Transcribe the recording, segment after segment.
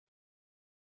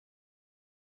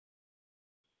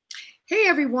Hey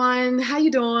everyone, how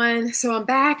you doing? So I'm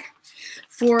back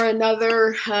for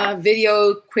another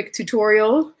video quick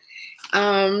tutorial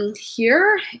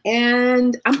here,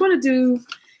 and I'm going to do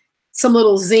some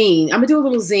little zine. I'm going to do a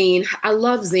little zine. I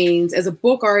love zines. As a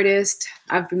book artist,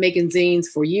 I've been making zines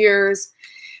for years.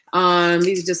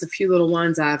 These are just a few little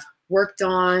ones I've worked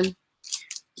on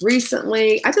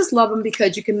recently. I just love them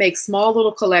because you can make small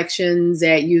little collections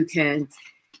that you can,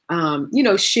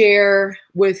 share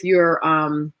with your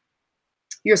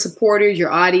supporters, your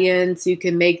audience. You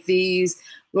can make these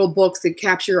little books that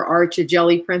capture your art, your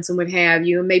Gelli prints and what have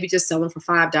you, and maybe just sell them for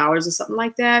 $5 or something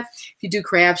like that. If you do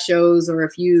craft shows, or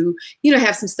if you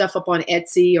have some stuff up on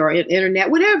Etsy or internet,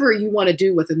 whatever you want to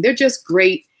do with them. They're just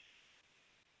great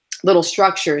little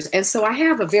structures. And so I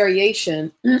have a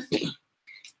variation. I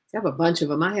have a bunch of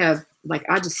them. I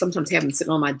just sometimes have them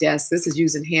sitting on my desk. This is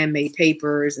using handmade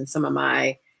papers and some of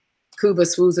my Kuba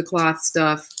Swooza cloth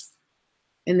stuff.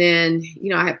 And then,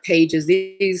 I have pages.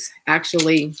 These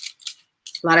actually,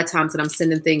 a lot of times that I'm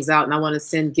sending things out and I want to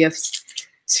send gifts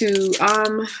to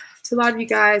a lot of you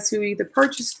guys who either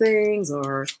purchase things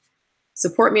or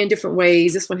support me in different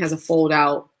ways. This one has a fold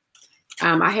out.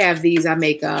 I have these I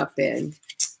make up and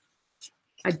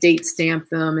I date stamp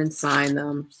them and sign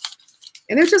them.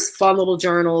 And they're just fun little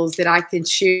journals that I can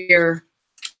share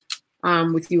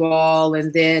with you all.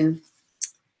 And then,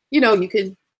 you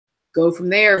can go from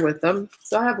there with them.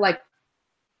 So I have like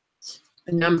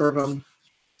a number of them,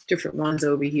 different ones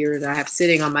over here that I have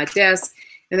sitting on my desk.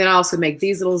 And then I also make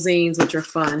these little zines, which are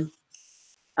fun.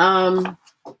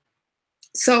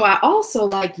 So I also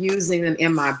like using them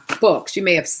in my books. You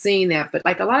may have seen that, but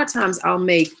like a lot of times I'll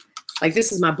make, like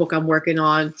this is my book I'm working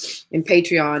on in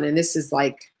Patreon. And this is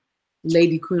like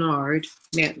Lady Cunard,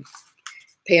 man,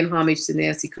 paying homage to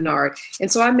Nancy Cunard.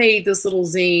 And so I made this little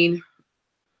zine,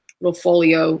 little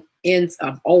folio ends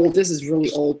of old, this is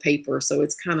really old paper, so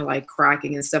it's kind of like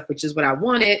cracking and stuff, which is what I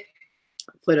wanted.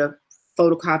 I put a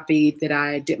photocopy that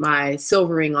I did my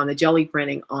silvering on the Gelli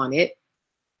printing on it.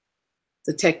 It's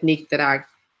a technique that I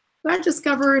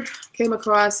discovered, came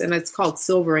across, and it's called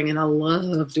silvering, and I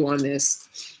love doing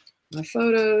this. My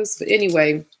photos, but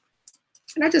anyway,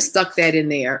 and I just stuck that in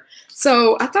there.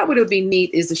 So I thought what it would be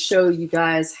neat is to show you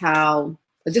guys how,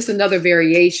 just another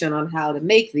variation on how to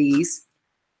make these.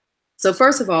 So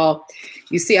first of all,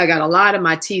 you see I got a lot of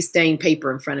my tea stain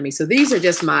paper in front of me. So these are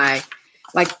just my,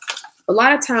 like a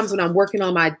lot of times when I'm working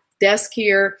on my desk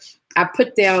here, I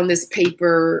put down this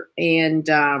paper and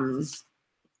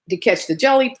to catch the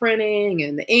Gelli printing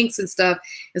and the inks and stuff.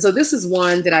 And so this is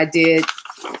one that I did.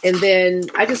 And then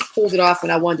I just pulled it off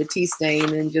and I wanted to tea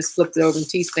stain and just flipped it over and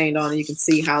tea stained on it. You can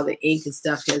see how the ink and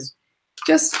stuff has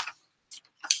just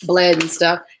bled and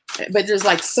stuff. But there's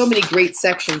like so many great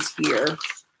sections here.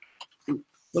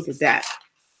 Look at that.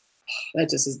 That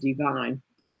just is divine.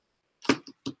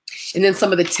 And then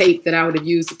some of the tape that I would have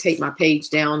used to tape my page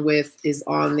down with is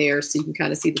on there. So you can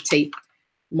kind of see the tape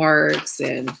marks.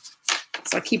 And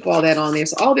so I keep all that on there.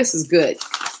 So all this is good.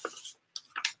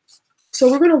 So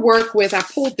we're going to work with, I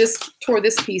tore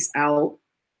this piece out.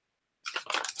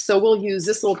 So we'll use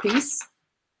this little piece.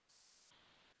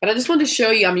 But I just wanted to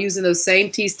show you, I'm using those same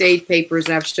tea stained papers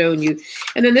that I've shown you.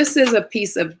 And then this is a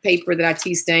piece of paper that I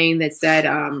tea stained that said,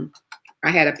 I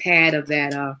had a pad of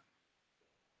that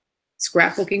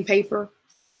scrapbooking paper.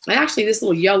 And actually this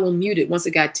little yellow muted, once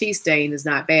it got tea stained, is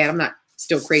not bad. I'm not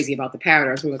still crazy about the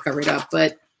powder, so we're gonna cover it up.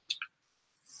 But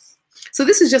so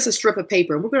this is just a strip of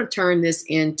paper. We're gonna turn this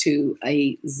into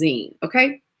a zine,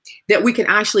 okay? That we can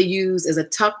actually use as a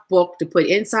tuck book to put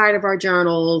inside of our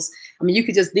journals. I mean, you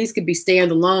could just, these could be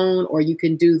standalone, or you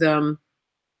can do them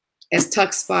as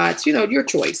tuck spots, your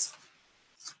choice.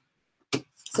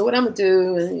 So what I'm gonna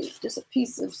do is just a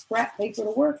piece of scrap paper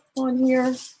to work on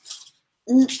here.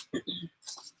 Use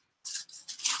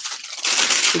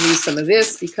some of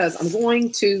this because I'm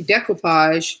going to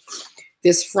decoupage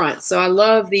this front. So I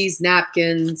love these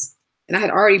napkins. And I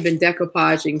had already been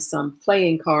decoupaging some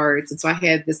playing cards. And so I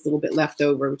had this little bit left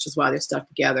over, which is why they're stuck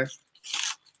together.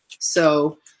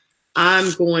 So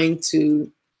I'm going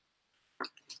to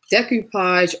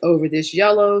decoupage over this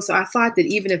yellow. So I thought that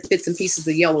even if bits and pieces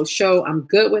of yellow show, I'm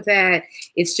good with that.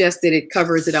 It's just that it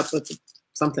covers it up with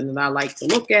something that I like to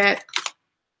look at.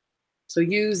 So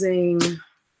using,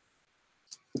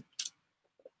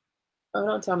 oh,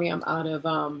 don't tell me I'm out of,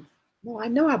 well, I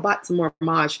know I bought some more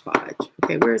Mod Podge.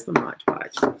 Okay, where's the Mod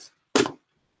Podge?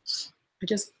 I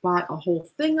just bought a whole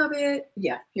thing of it.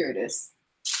 Yeah, here it is.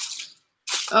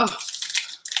 Oh,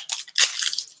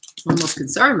 I almost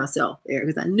concerned myself there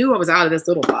because I knew I was out of this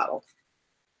little bottle.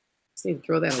 Just need to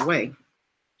throw that away.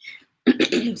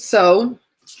 So what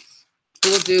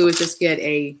we'll do is just get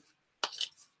a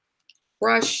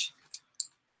brush.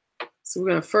 So we're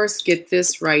going to first get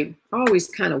this right. I always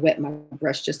kind of wet my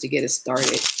brush just to get it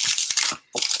started.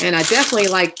 And I definitely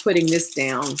like putting this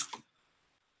down.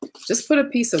 Just put a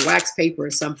piece of wax paper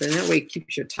or something. That way it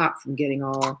keeps your top from getting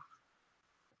all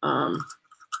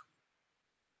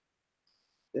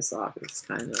this off. It's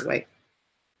kind of like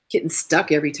getting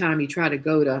stuck every time you try to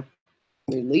go to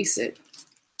release it.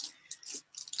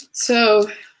 So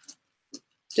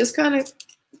just kind of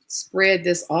spread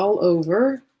this all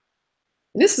over.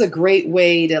 And this is a great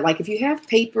way to, like, if you have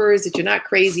papers that you're not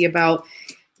crazy about,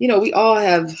 you know, we all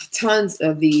have tons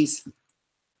of these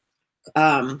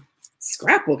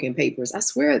scrapbooking papers. I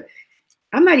swear,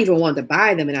 I'm not even one to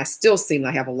buy them, and I still seem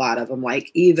to have a lot of them.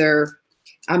 Like, either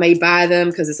I may buy them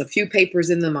because there's a few papers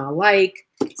in them I like.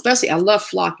 Especially, I love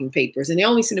flocking papers, and they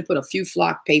only seem to put a few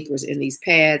flock papers in these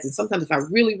pads. And sometimes if I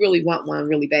really, really want one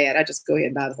really bad, I just go ahead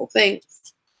and buy the whole thing.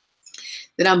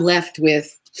 Then I'm left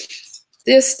with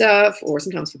this stuff, or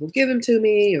sometimes people give them to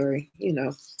me, or, you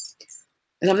know.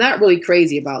 And I'm not really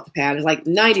crazy about the patterns. Like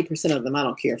 90% of them, I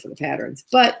don't care for the patterns.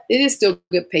 But it is still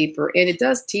good paper, and it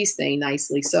does tea stain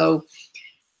nicely. So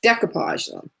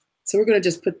decoupage them. So we're going to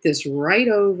just put this right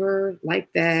over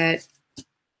like that.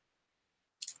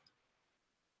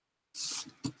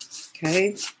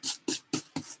 Okay.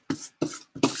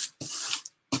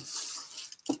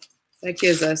 That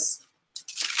gives us,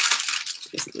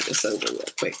 just move this over real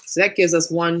quick. So that gives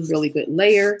us one really good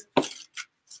layer.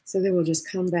 So then we'll just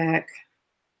come back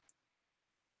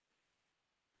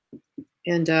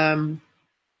and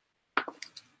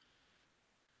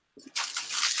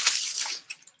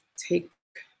take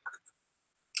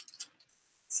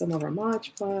some of our Mod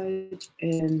Podge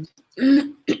and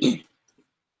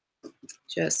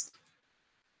just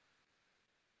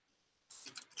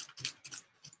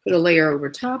put a layer over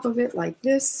top of it like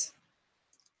this.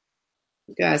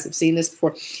 You guys have seen this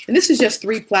before. And this is just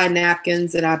 3-ply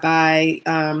napkins that I buy.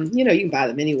 You know, you can buy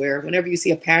them anywhere. Whenever you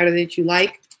see a pattern that you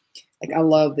like I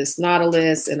love this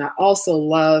Nautilus. And I also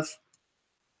love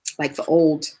like the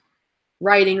old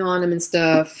writing on them and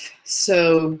stuff.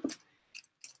 So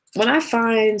when I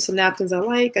find some napkins I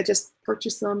like, I just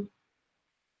purchase them.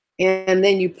 And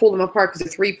then you pull them apart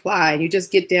because they're 3-ply. And you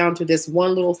just get down to this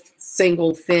one little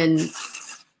single thin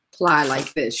ply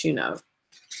like this, you know.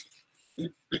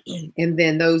 And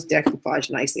then those decoupage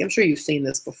nicely. I'm sure you've seen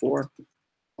this before.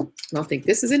 I don't think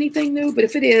this is anything new, but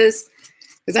if it is,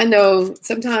 because I know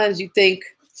sometimes you think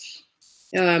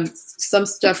some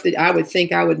stuff that I would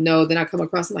think I would know, then I come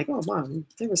across, I'm like, oh, Mom,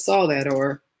 never saw that.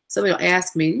 Or somebody will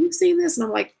ask me, you've seen this? And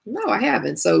I'm like, no, I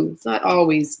haven't. So it's not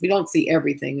always, we don't see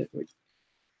everything.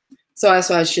 So that's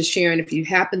why I was just sharing. If you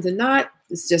happen to not,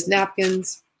 it's just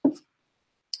napkins.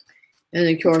 And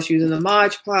of course, using the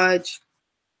Mod Podge.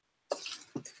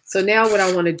 So now what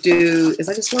I want to do is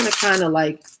I just want to kind of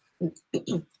like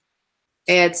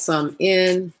add some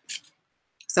in.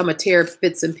 So I'm going to tear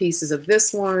bits and pieces of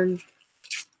this one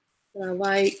that I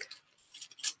like.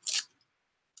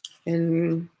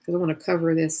 And I want to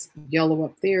cover this yellow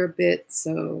up there a bit.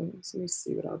 So let me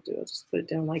see what I'll do. I'll just put it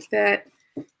down like that.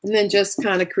 And then just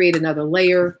kind of create another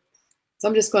layer. So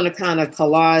I'm just going to kind of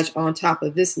collage on top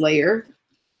of this layer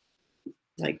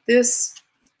like this.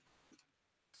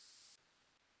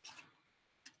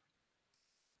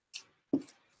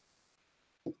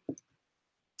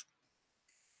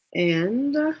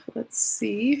 And let's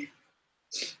see.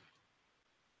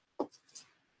 I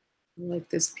like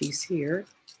this piece here.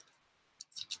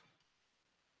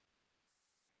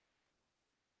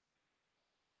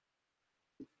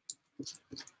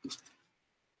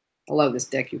 I love this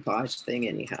decoupage thing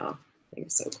anyhow. I think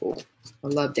it's so cool. I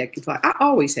love decoupage. I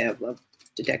always have loved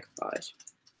the decoupage.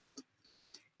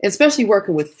 Especially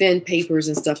working with thin papers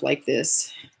and stuff like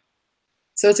this.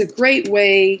 So it's a great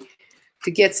way to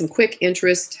get some quick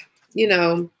interest, you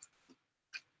know,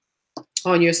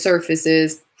 on your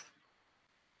surfaces.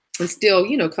 And still,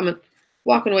 you know,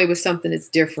 walking away with something that's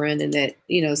different and that,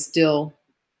 you know, still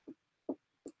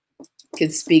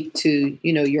can speak to,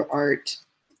 you know, your art.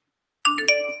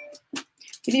 You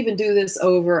can even do this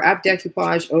over, I've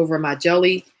decoupaged over my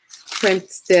Gelli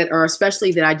prints that are,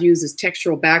 especially that I'd use as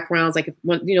textural backgrounds, like,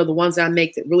 you know, the ones that I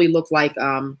make that really look like,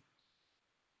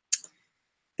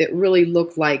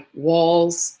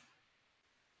 walls.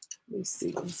 Let me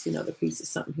see another piece of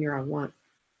something here I want.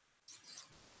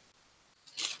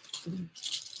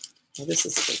 Well, this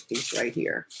is a big piece right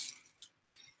here.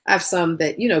 I have some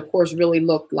that, you know, of course, really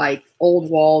look like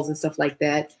old walls and stuff like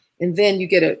that. And then you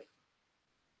get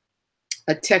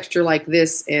a texture like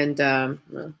this and, like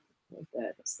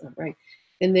that, that's not right.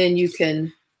 And then you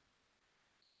can,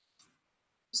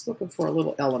 just looking for a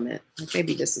little element. Like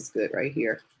maybe this is good right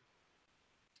here.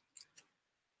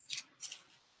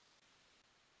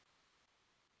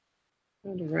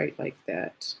 Trying to write like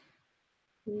that.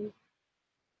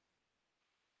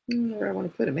 Where I want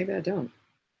to put it. Maybe I don't.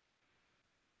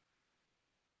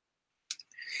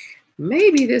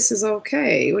 Maybe this is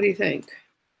okay. What do you think?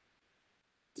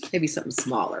 Maybe something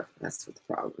smaller. That's what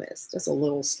the problem is. Just a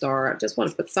little star. I just want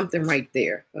to put something right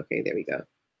there. Okay, there we go.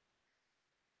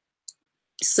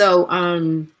 So,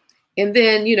 and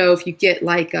then, you know, if you get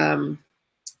like a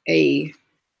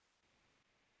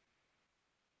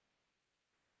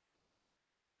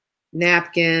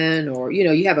napkin, or, you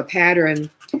know, you have a pattern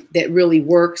that really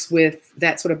works with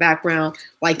that sort of background,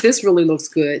 like this really looks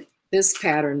good. This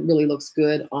pattern really looks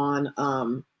good on,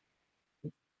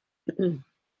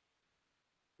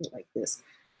 like this,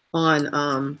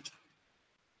 on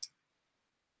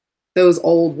those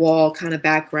old wall kind of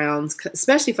backgrounds,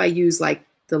 especially if I use like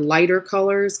the lighter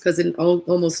colors, because it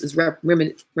almost is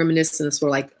reminiscent of sort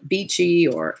of like beachy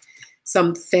or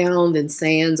some found in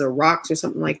sands or rocks or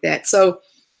something like that. So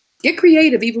get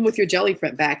creative even with your jelly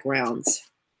print backgrounds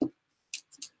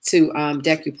to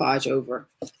decoupage over.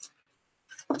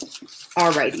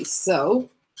 Alrighty, so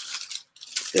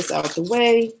this out the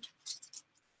way.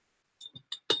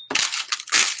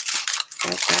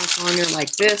 That back on there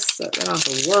like this, so I don't have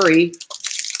to worry.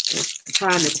 It's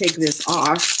time to take this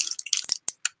off.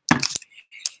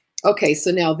 Okay,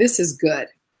 so now this is good.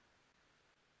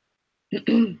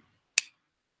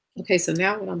 Okay, so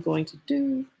now what I'm going to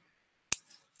do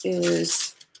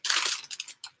is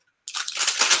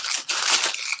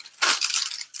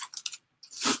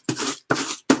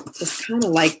just kind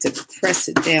of like to press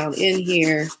it down in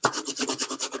here.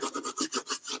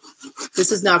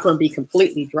 This is not going to be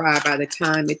completely dry by the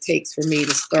time it takes for me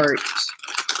to start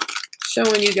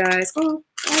showing you guys. Oh,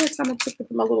 all the time I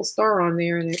put my little star on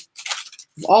there, and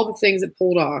all the things it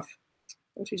pulled off.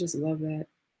 Don't you just love that?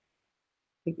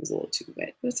 I think it was a little too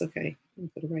wet, but it's okay. I'm gonna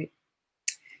put it right.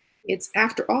 It's,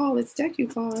 after all, it's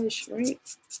decoupage, right?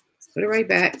 Let's put it right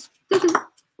back.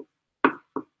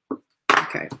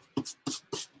 Okay.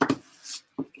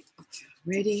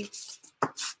 Ready?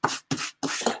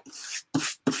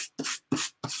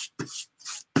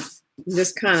 I'm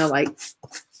just kind of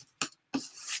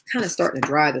starting to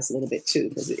dry this a little bit too,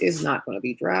 because it is not going to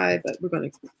be dry, but we're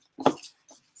going to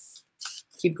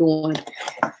keep going.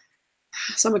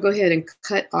 So I'm going to go ahead and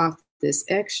cut off this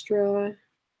extra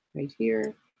right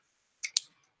here.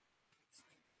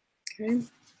 Okay.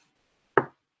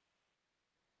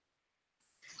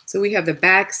 So we have the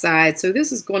back side. So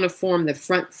this is going to form the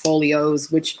front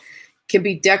folios, which can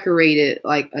be decorated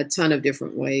like a ton of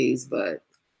different ways, but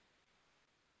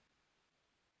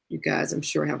you guys, I'm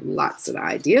sure, have lots of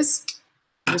ideas.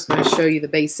 I'm just going to show you the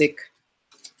basic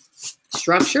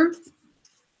structure.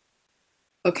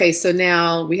 Okay, so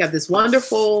now we have this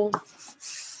wonderful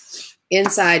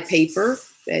inside paper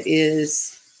that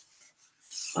is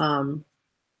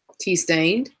tea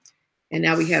stained. And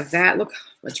now we have that. Look how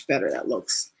much better that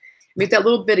looks. I mean, that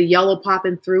little bit of yellow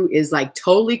popping through is like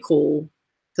totally cool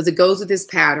because it goes with this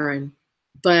pattern.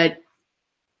 But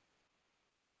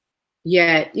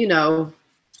yet, you know,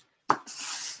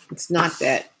 it's not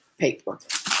that paper.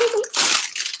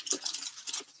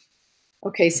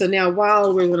 Okay, so now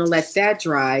while we're going to let that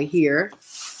dry here,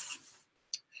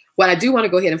 what I do want to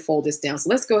go ahead and fold this down. So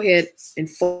let's go ahead and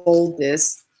fold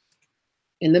this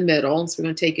in the middle. So we're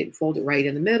going to take it and fold it right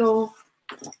in the middle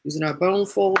using our bone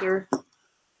folder.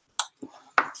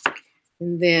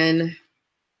 And then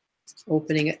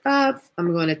opening it up,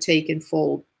 I'm going to take and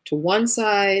fold to one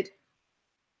side,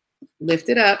 lift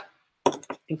it up,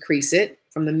 and crease it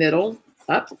from the middle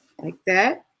up like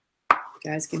that. You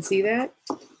guys can see that.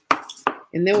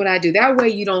 And then what I do, that way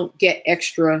you don't get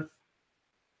extra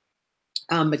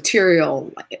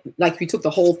material. Like if you took the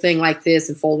whole thing like this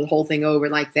and folded the whole thing over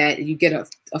like that, you get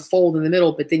a fold in the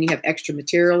middle, but then you have extra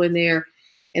material in there.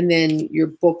 And then your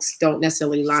books don't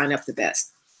necessarily line up the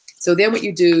best. So then what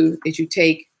you do is you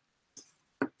take,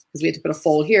 because we have to put a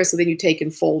fold here, so then you take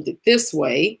and fold it this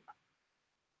way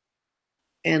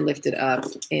and lift it up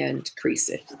and crease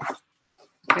it.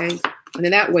 Okay. And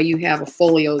then that way you have a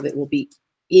folio that will be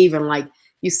even. Like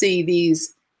you see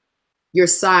these, your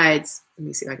sides, let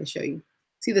me see if I can show you.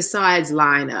 See the sides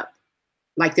line up.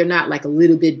 Like they're not like a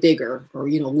little bit bigger or,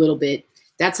 you know, a little bit.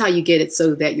 That's how you get it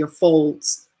so that your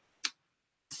folds,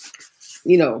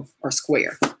 you know, are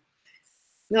square.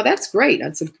 Now that's great.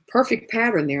 That's a perfect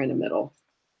pattern there in the middle.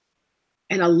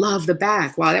 And I love the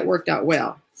back. Wow, that worked out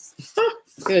well.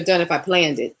 Could have done if I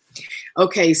planned it.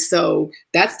 Okay, so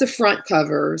that's the front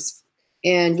covers.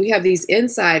 And we have these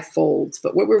inside folds.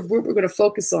 But what we're going to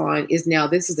focus on is now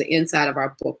this is the inside of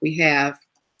our book. We have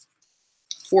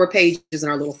 4 pages in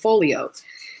our little folio.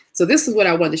 So this is what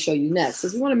I wanted to show you next,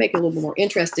 because we want to make it a little bit more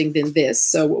interesting than this.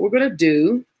 So what we're going to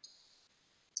do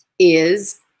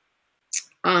is,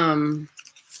 my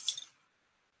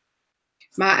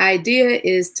idea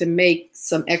is to make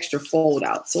some extra fold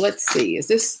out. So let's see, is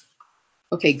this,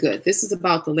 okay, good. This is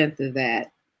about the length of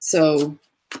that. So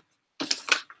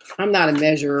I'm not a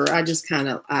measurer. I just kind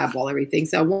of eyeball everything.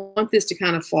 So I want this to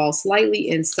kind of fall slightly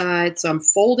inside. So I'm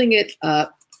folding it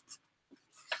up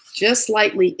just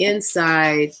slightly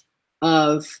inside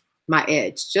of my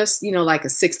edge, just, you know, like a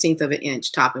 1/16 of an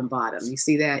inch, top and bottom. You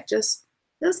see that? Just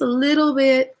a little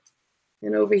bit.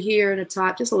 And over here in the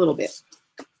top, just a little bit.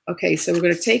 Okay, so we're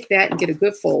going to take that and get a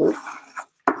good fold.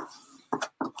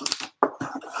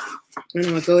 And I'm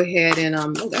going to go ahead and,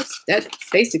 that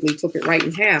basically took it right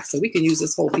in half. So we can use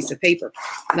this whole piece of paper.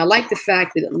 And I like the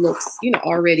fact that it looks, you know,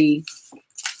 already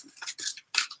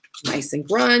nice and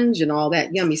grunge and all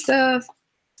that yummy stuff.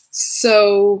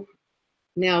 So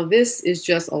now this is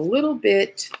just a little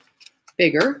bit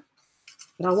bigger,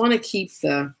 but I want to keep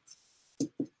the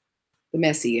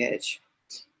messy edge,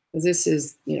 because this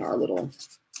is, you know, our little.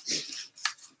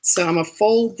 So I'm going to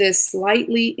fold this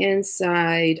slightly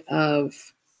inside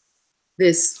of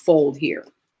this fold here,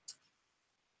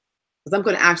 because I'm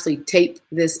going to actually tape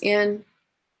this in.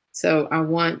 So I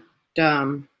want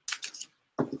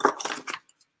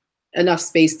enough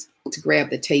space to grab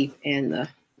the tape and the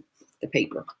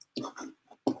paper.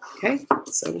 Okay,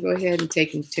 so we'll go ahead and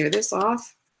tear this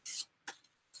off.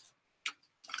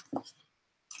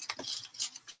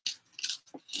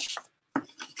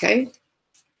 Okay,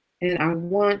 and I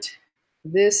want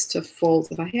this to fold.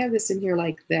 If I have this in here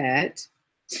like that,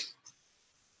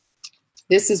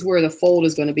 this is where the fold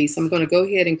is going to be. So I'm going to go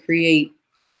ahead and create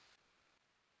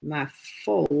my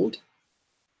fold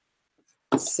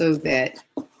so that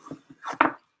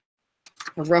I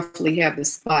roughly have the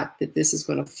spot that this is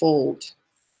going to fold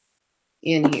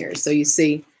in here. So you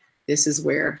see, this is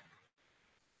where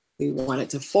we want it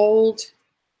to fold.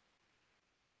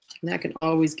 And I can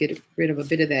always get rid of a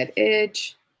bit of that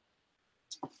edge.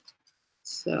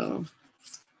 So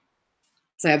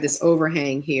I have this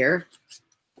overhang here.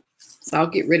 So I'll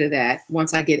get rid of that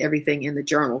once I get everything in the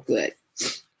journal good.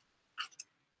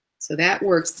 So that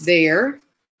works there.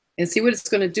 And see what it's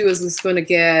going to do is it's going to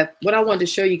get, what I wanted to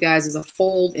show you guys is a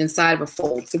fold inside of a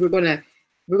fold. So we're going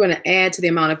to add to the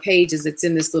amount of pages that's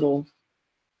in this little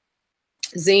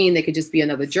zine. That could just be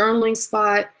another journaling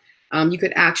spot. You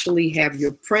could actually have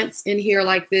your prints in here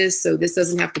like this. So this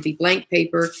doesn't have to be blank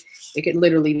paper. It could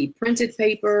literally be printed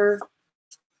paper.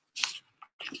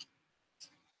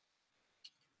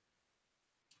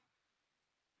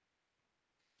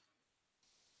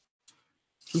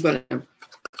 I'm going to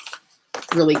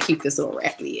really keep this little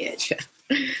raggedy edge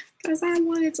because I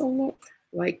want it to look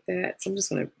like that. So I'm just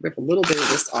going to rip a little bit of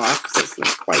this off so it's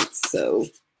not quite so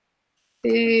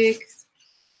big.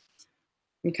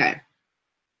 Okay.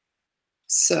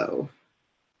 So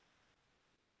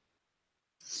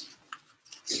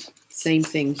same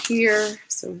thing here.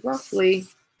 So roughly,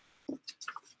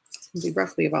 it's going to be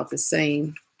roughly about the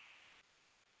same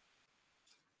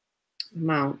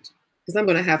amount, because I'm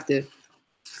going to have to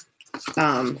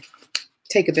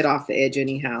take a bit off the edge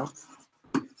anyhow,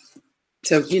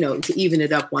 to, you know, to even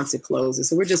it up once it closes.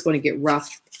 So we're just going to get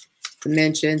rough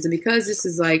dimensions. And because this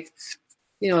is like,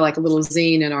 you know, like a little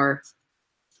zine in our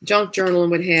junk journal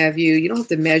and what have you, you don't have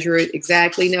to measure it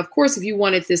exactly. Now, of course, if you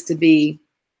wanted this to be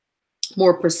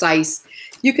more precise,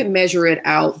 you can measure it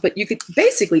out, but you could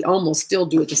basically almost still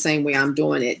do it the same way I'm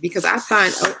doing it, because I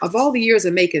find of all the years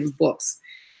of making books,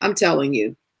 I'm telling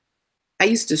you, I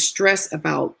used to stress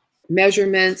about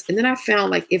measurements. And then I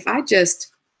found, like, if I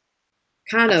just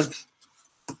kind of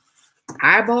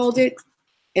eyeballed it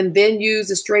and then use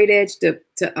a straight edge to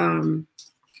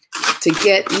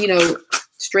get, you know,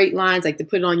 straight lines, like to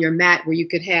put it on your mat where you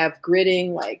could have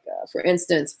gridding, like for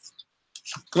instance,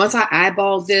 once I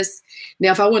eyeballed this,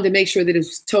 now if I wanted to make sure that it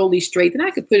was totally straight, then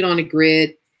I could put it on a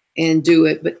grid and do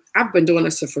it. But I've been doing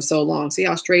this for so long. See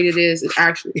how straight it is? It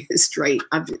actually is straight.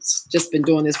 I've just been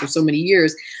doing this for so many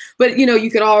years. But, you know,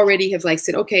 you could already have like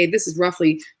said, okay, this is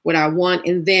roughly what I want.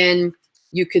 And then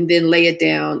you can then lay it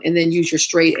down and then use your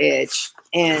straight edge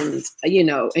and, you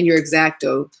know, and your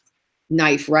X-Acto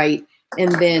knife, right?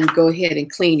 And then go ahead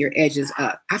and clean your edges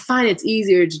up. I find it's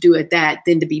easier to do it that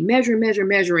than to be measuring.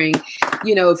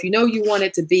 You know, if you know you want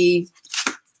it to be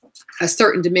a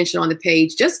certain dimension on the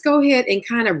page, just go ahead and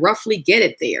kind of roughly get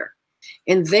it there.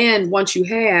 And then once you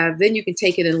have, then you can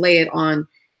take it and lay it on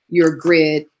your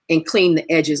grid and clean the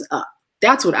edges up.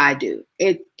 That's what I do.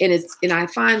 And I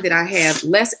find that I have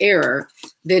less error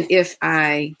than if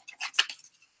I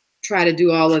try to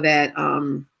do all of that,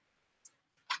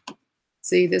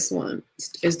 See, this one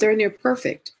is darn near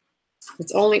perfect.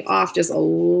 It's only off just a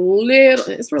little.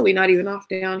 It's really not even off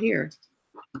down here.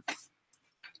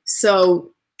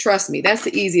 So trust me, that's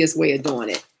the easiest way of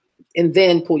doing it. And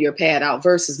then pull your pad out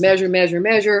versus measure, measure,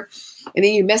 measure. And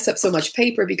then you mess up so much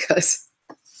paper because,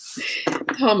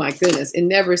 oh my goodness, it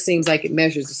never seems like it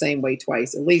measures the same way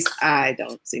twice. At least I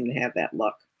don't seem to have that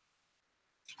luck.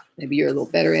 Maybe you're a little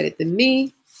better at it than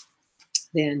me.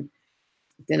 Then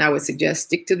I would suggest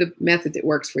stick to the method that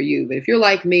works for you. But if you're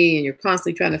like me and you're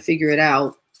constantly trying to figure it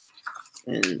out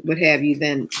and what have you,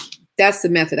 then that's the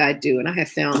method I do. And I have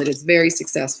found that it's very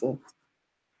successful.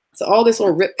 So all this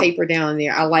little rip paper down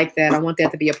there, I like that. I want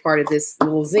that to be a part of this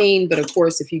little zine. But of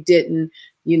course, if you didn't,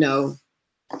 you know,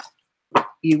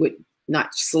 you would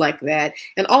not select that.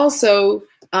 And also,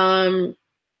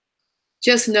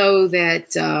 just know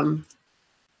that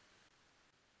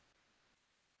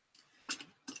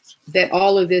that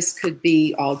all of this could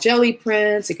be all Gelli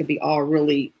prints. It could be all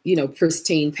really, you know,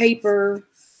 pristine paper.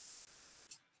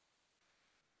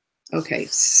 Okay,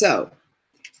 so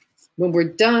when we're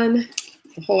done,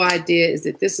 the whole idea is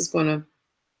that this is going to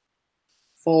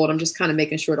fold. I'm just kind of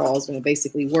making sure it all is going to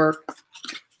basically work.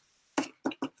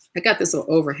 I got this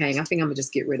little overhang. I think I'm going to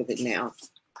just get rid of it now.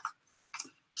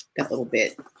 That little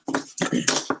bit.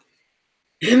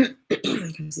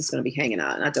 This is going to be hanging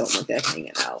out, and I don't want that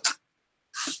hanging out.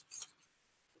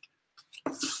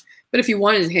 But if you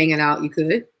wanted it hanging out, you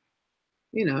could,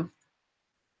 you know,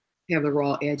 have the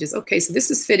raw edges. Okay, so this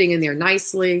is fitting in there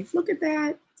nicely. Look at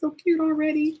that. So cute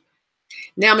already.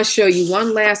 Now I'm going to show you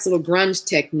one last little grunge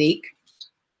technique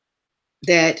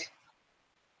that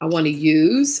I want to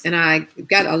use. And I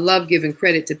love giving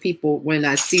credit to people when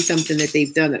I see something that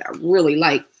they've done that I really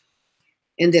like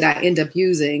and that I end up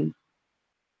using.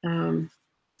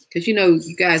 Because, you know,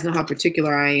 you guys know how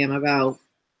particular I am about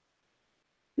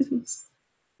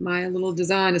my little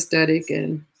design aesthetic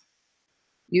and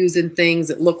using things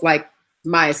that look like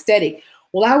my aesthetic.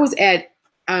 Well, I was at,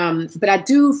 but I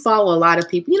do follow a lot of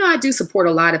people. You know, I do support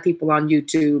a lot of people on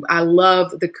YouTube. I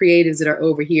love the creatives that are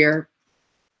over here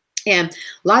and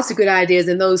lots of good ideas.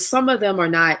 And those, some of them are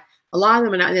not, a lot of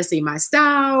them are not necessarily my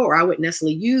style, or I wouldn't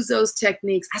necessarily use those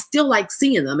techniques. I still like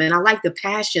seeing them. And I like the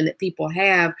passion that people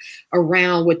have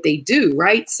around what they do,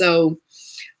 right? So,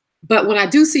 but when I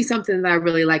do see something that I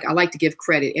really like, I like to give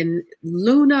credit. And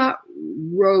Luna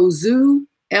Rozu,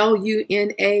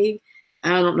 Luna,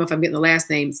 I don't know if I'm getting the last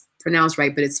name pronounced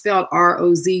right, but it's spelled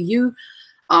Rozu.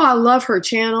 Oh, I love her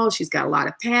channel. She's got a lot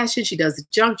of passion. She does the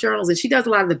junk journals, and she does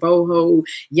a lot of the boho,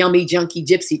 yummy, junky,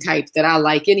 gypsy type that I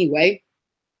like anyway.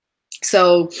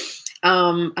 So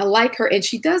I like her, and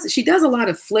she does a lot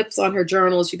of flips on her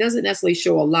journals. She doesn't necessarily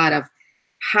show a lot of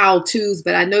how-tos,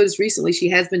 but I noticed recently she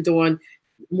has been doing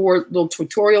more little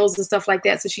tutorials and stuff like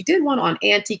that. So she did one on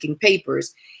antiquing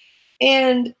papers,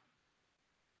 and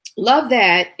love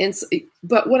that. And so,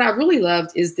 but what I really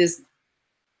loved is this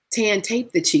tan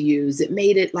tape that she used. It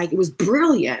made it like, it was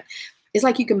brilliant. It's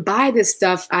like you can buy this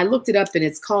stuff. I looked it up and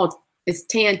it's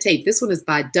tan tape. This one is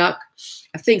by Duck.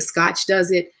 I think Scotch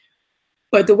does it.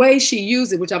 But the way she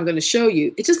used it, which I'm going to show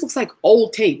you, it just looks like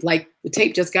old tape, like the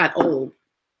tape just got old.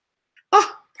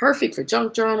 Oh, perfect for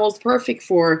junk journals, perfect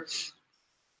for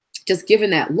just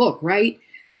giving that look, right?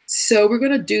 So we're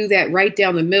going to do that right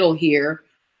down the middle here.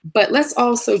 But let's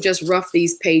also just rough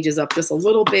these pages up just a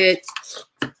little bit.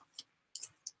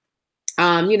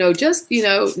 You know, just, you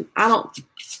know, I don't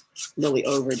really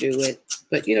overdo it,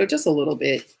 but, you know, just a little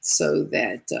bit so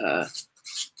that,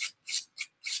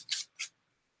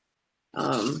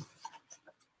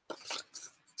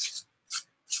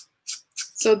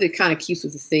 so that kind of keeps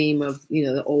with the theme of, you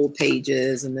know, the old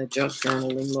pages and the junk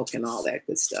journaling look and all that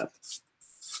good stuff.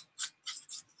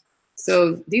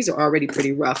 So these are already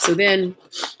pretty rough. So then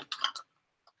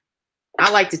I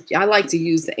like to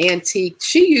use the antique.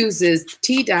 She uses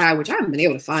tea dye, which I haven't been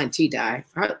able to find tea dye.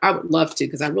 I would love to,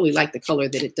 because I really like the color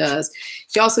that it does.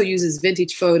 She also uses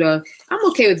vintage photo. I'm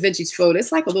okay with vintage photo.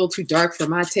 It's like a little too dark for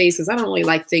my taste, because I don't really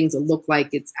like things that look like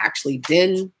it's actually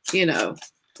been, you know,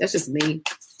 that's just me.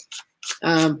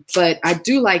 But I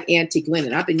do like antique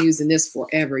linen. I've been using this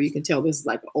forever. You can tell this is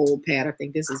like an old pad. I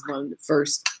think this is one of the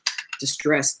first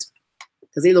distressed,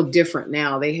 because they look different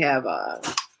now. They have,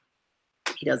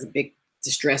 he does a big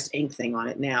distressed ink thing on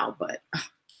it now, but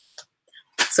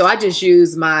so I just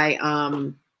use my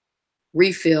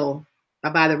refill.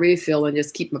 I buy the refill and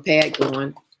just keep my pad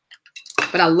going.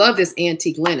 But I love this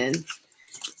antique linen,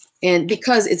 and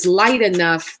because it's light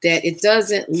enough that it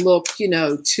doesn't look, you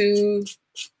know, too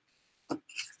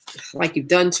like you've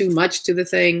done too much to the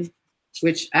thing,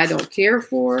 which I don't care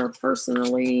for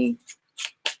personally.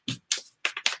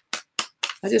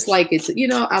 I just like it. You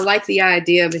know, I like the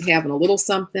idea of it having a little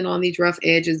something on these rough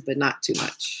edges, but not too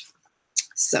much.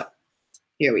 So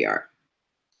here we are.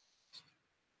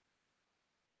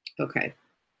 Okay.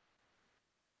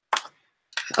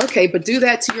 Okay, but do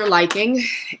that to your liking.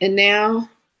 And now,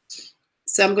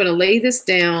 so I'm going to lay this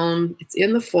down. It's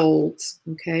in the folds.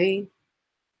 Okay.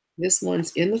 This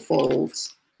one's in the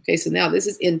folds. Okay, so now this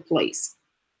is in place.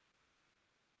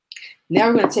 Now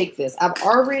we're going to take this. I've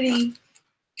already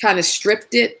kind of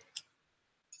stripped it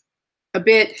a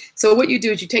bit. So what you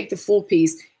do is you take the full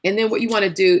piece, and then what you want to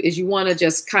do is you want to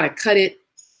just kind of cut it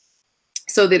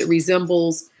so that it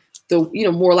resembles the, you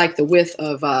know, more like the width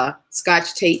of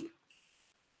Scotch tape.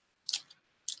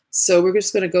 So we're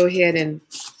just going to go ahead and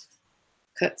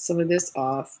cut some of this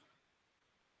off.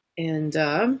 And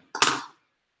this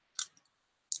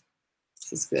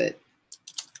is good.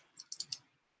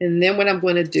 And then what I'm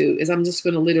going to do is I'm just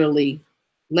going to literally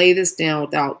lay this down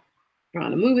without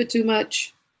trying to move it too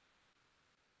much.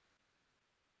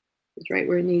 It's right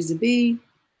where it needs to be.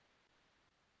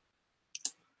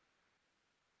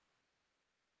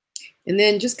 And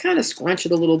then just kind of scrunch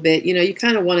it a little bit. You know, you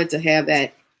kind of want it to have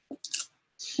that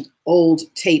old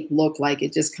tape look, like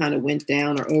it just kind of went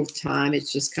down, or over time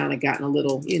it's just kind of gotten a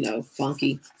little, you know,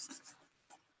 funky.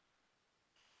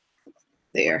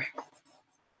 There.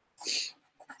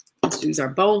 Let's use our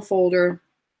bone folder.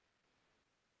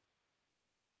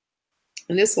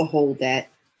 And this will hold that.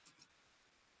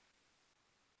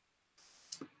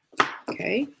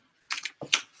 Okay.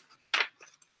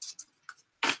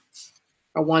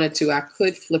 I wanted to, I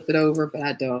could flip it over, but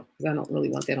I don't, because I don't really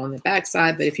want that on the back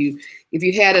side. But if you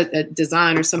had a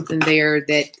design or something there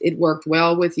that it worked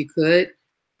well with, you could.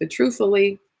 But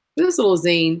truthfully, this little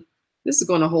zine, this is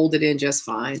going to hold it in just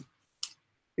fine.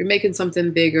 If you're making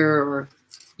something bigger, or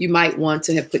you might want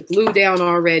to have put glue down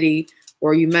already,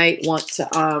 or you might want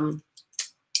to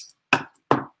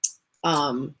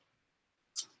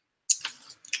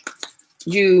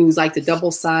use like the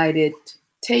double-sided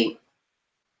tape.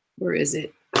 Where is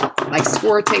it? Like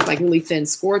score tape, like really thin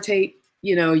score tape.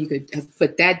 You know, you could have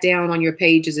put that down on your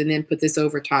pages and then put this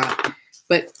over top.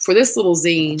 But for this little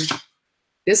zine,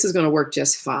 this is going to work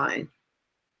just fine.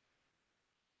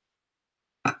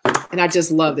 And I just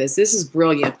love this. This is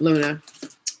brilliant, Luna.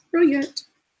 Brilliant.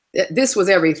 This was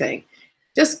everything.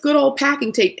 Just good old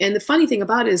packing tape. And the funny thing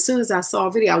about it, as soon as I saw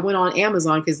a video, I went on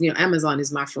Amazon, because, you know, Amazon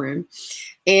is my friend.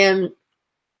 And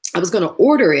I was going to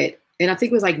order it. And I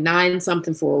think it was like $9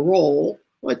 something for a roll,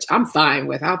 which I'm fine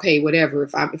with. I'll pay whatever.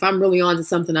 If I'm really onto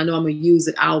something, I know I'm gonna use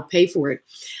it, I'll pay for it.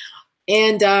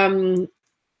 And I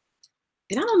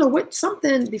don't know what,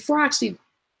 something before I actually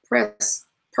press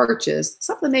purchase,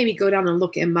 something made me go down and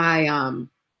look in my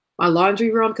my laundry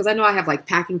room, because I know I have like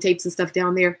packing tapes and stuff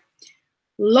down there.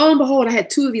 Lo and behold, I had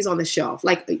 2 of these on the shelf.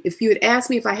 Like, if you had asked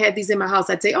me if I had these in my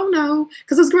house, I'd say, oh no,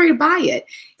 because I was going to buy it.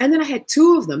 And then I had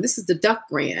 2 of them. This is the Duck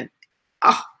brand.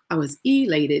 Oh, I was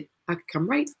elated. I could come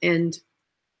right and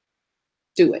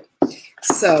do it.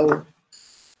 So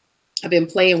I've been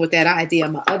playing with that idea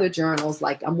in my other journals.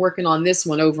 Like, I'm working on this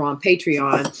one over on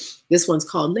Patreon. This one's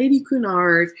called Lady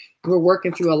Cunard. We're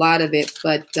working through a lot of it,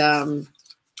 but I'll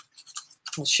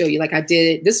show you. Like, I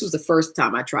did it. This was the first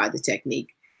time I tried the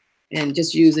technique, and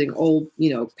just using old, you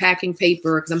know, packing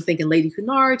paper, because I'm thinking Lady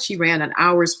Cunard, she ran an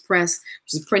Hours Press,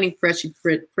 which is a printing press. She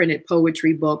printed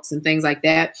poetry books and things like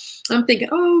that. I'm thinking,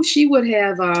 oh, she would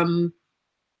have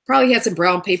probably had some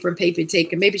brown paper and paper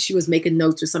tape, and maybe she was making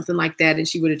notes or something like that, and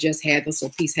she would have just had this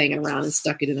little piece hanging around and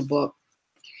stuck it in a book.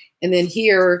 And then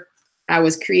here I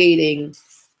was creating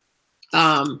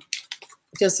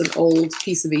just an old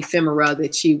piece of ephemera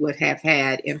that she would have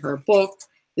had in her book.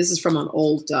 This is from an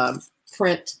old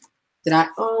print that I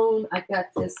own. I got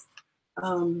this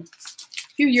a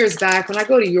few years back. When I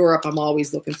go to Europe, I'm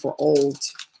always looking for old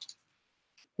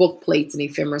book plates and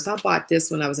ephemera. So I bought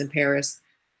this when I was in Paris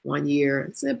one year.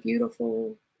 Isn't it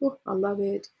beautiful? Oh, I love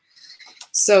it.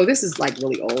 So this is like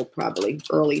really old, probably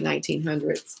early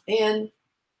 1900s. And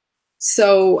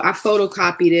so I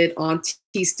photocopied it on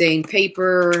tea stained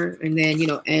paper, and then, you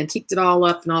know, antiqued it all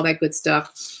up and all that good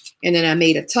stuff. And then I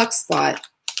made a tuck spot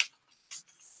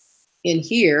in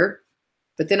here.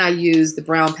 But then I used the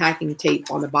brown packing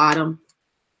tape on the bottom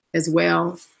as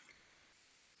well,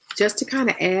 just to kind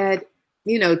of add,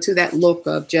 you know, to that look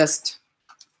of just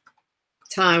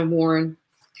time worn.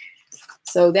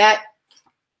 So that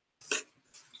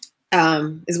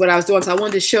is what I was doing. So I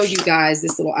wanted to show you guys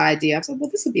this little idea. I thought, well,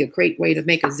 this would be a great way to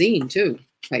make a zine too,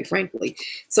 quite frankly.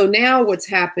 So now what's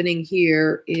happening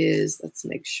here is, let's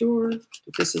make sure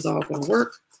that this is all going to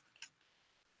work.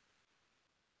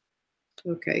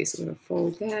 Okay, so I'm going to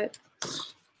fold that.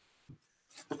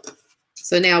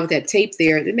 So now with that tape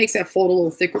there, it makes that fold a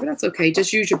little thicker, but that's okay.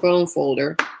 Just use your bone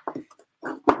folder.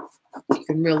 You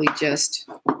can really just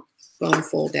bone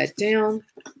fold that down.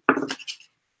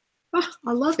 Oh,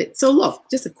 I love it. So look,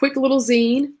 just a quick little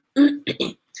zine.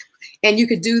 And you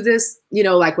could do this, you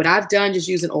know, like what I've done, just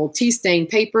using old tea stain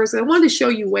paper. So I wanted to show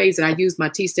you ways that I use my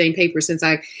tea stain paper, since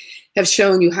I have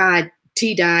shown you how I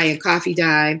tea dye and coffee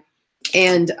dye.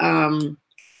 And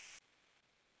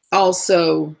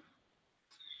also,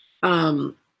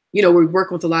 you know, we're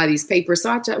working with a lot of these papers.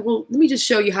 So I thought, well, let me just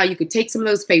show you how you could take some of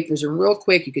those papers and real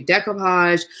quick, you could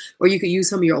decoupage, or you could use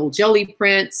some of your old Gelli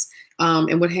prints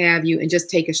and what have you, and just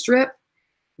take a strip,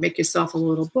 make yourself a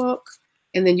little book,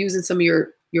 and then using some of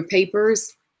your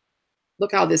papers.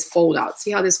 Look how this fold out.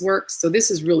 See how this works? So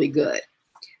this is really good.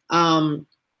 And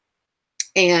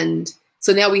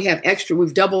so now we have extra,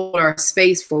 we've doubled our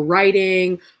space for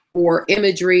writing or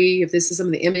imagery. If this is some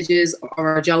of the images or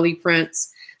our Gelli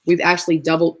prints, we've actually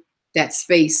doubled that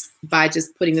space by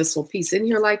just putting this little piece in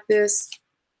here like this.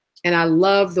 And I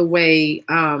love the way,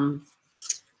 so I'm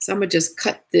gonna just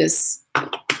cut this,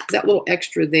 that little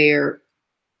extra there.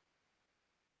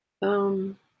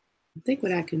 I think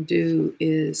what I can do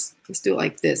is, let's do it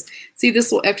like this. See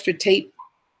this little extra tape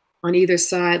on either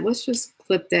side? Let's just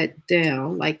clip that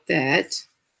down like that.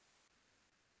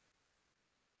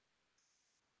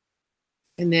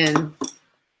 And then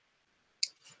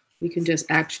we can just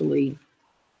actually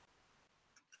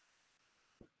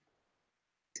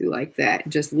do like that.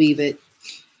 Just leave it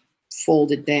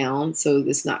folded down so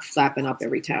it's not flapping up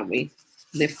every time we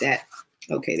lift that.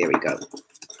 Okay, there we go.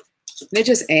 And it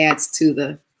just adds to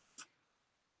the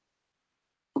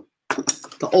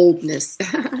oldness.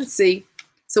 See?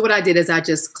 So what I did is I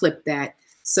just clipped that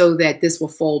so that this will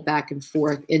fold back and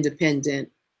forth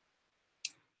independent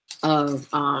of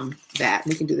that.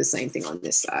 We can do the same thing on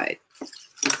this side.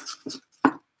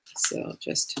 So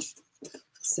just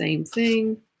same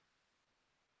thing.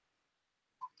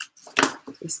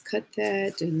 Just cut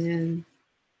that and then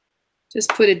just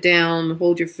put it down,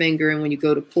 hold your finger, and when you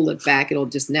go to pull it back, it'll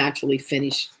just naturally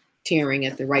finish tearing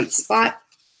at the right spot.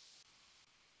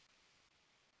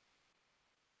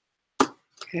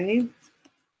 Okay,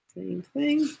 same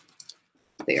thing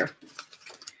there.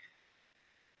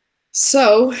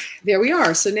 So there we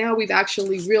are. So now we've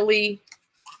actually really,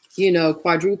 you know,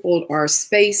 quadrupled our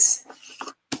space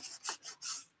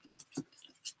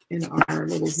in our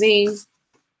little zine.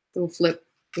 Little flip,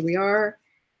 here we are.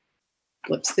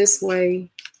 Flips this way.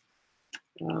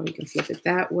 We can flip it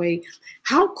that way.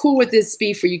 How cool would this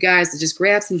be for you guys to just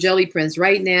grab some Gelli prints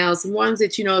right now? Some ones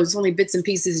that, you know, there's only bits and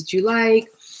pieces that you like,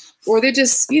 or they're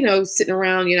just, you know, sitting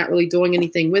around, you're not really doing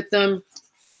anything with them,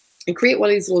 and create one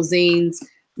of these little zines,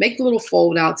 make a little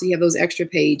fold out so you have those extra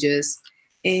pages,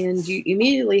 and you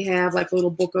immediately have like a little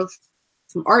book of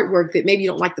some artwork that maybe you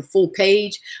don't like the full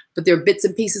page, but there are bits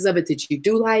and pieces of it that you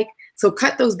do like. So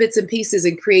cut those bits and pieces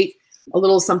and create a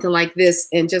little something like this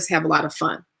and just have a lot of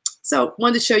fun. So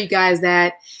wanted to show you guys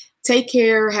that. Take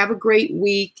care, have a great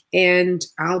week, and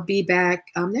I'll be back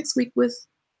next week with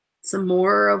some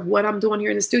more of what I'm doing here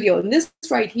in the studio. And this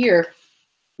right here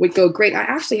would go great. I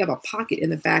actually have a pocket in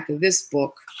the back of this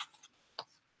book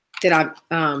that I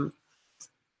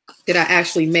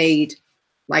actually made,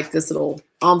 like this little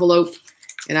envelope,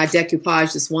 and I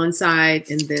decoupage this one side,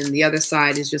 and then the other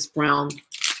side is just brown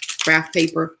craft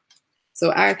paper.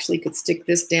 So I actually could stick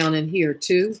this down in here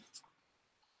too.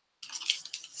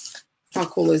 How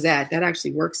cool is that? That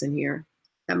actually works in here.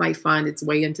 That might find its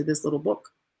way into this little book.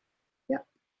 Yep.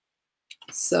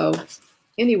 So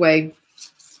anyway,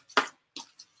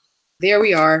 there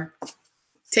we are.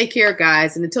 Take care,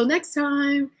 guys. And until next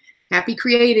time, happy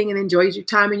creating and enjoy your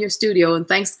time in your studio. And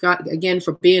thanks God again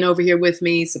for being over here with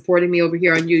me, supporting me over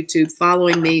here on YouTube,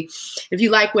 following me. If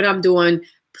you like what I'm doing,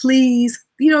 please,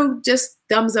 you know, just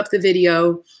thumbs up the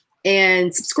video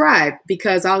and subscribe,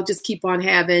 because I'll just keep on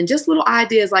having just little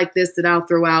ideas like this that I'll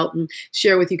throw out and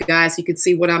share with you guys so you can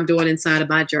see what I'm doing inside of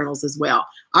my journals as well.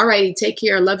 All righty, take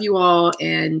care. Love you all.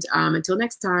 And until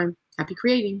next time, happy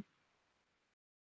creating.